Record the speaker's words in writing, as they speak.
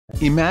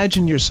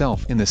Imagine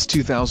yourself in this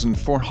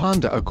 2004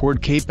 Honda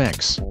Accord Coupe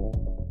EX.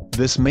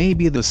 This may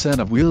be the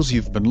set of wheels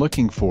you've been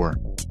looking for.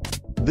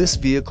 This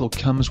vehicle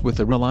comes with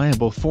a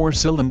reliable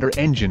 4-cylinder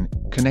engine,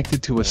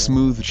 connected to a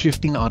smooth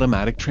shifting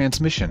automatic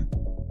transmission.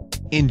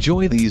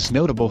 Enjoy these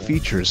notable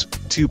features: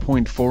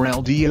 2.4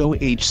 LDO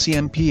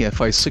HCMP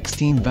FI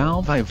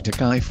 16-valve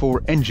i-VTEC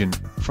i4 engine,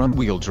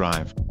 front-wheel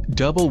drive,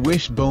 double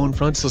wishbone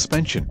front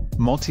suspension,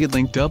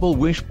 multi-link double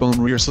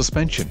wishbone rear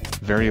suspension,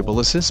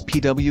 variable assist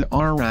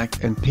PWR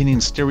rack and pinion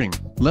steering,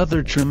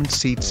 leather-trimmed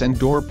seats and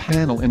door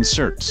panel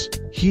inserts,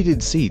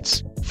 heated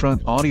seats,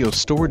 front audio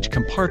storage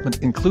compartment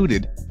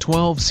included,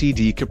 12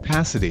 CD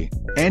capacity,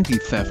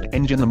 anti-theft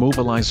engine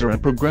immobilizer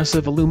and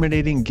progressive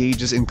illuminating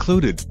gauges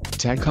included,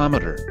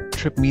 tachometer,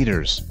 trip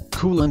meters,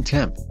 coolant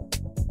temp.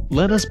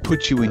 Let us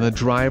put you in the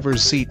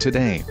driver's seat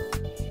today.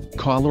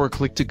 Call or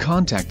click to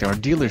contact our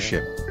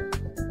dealership.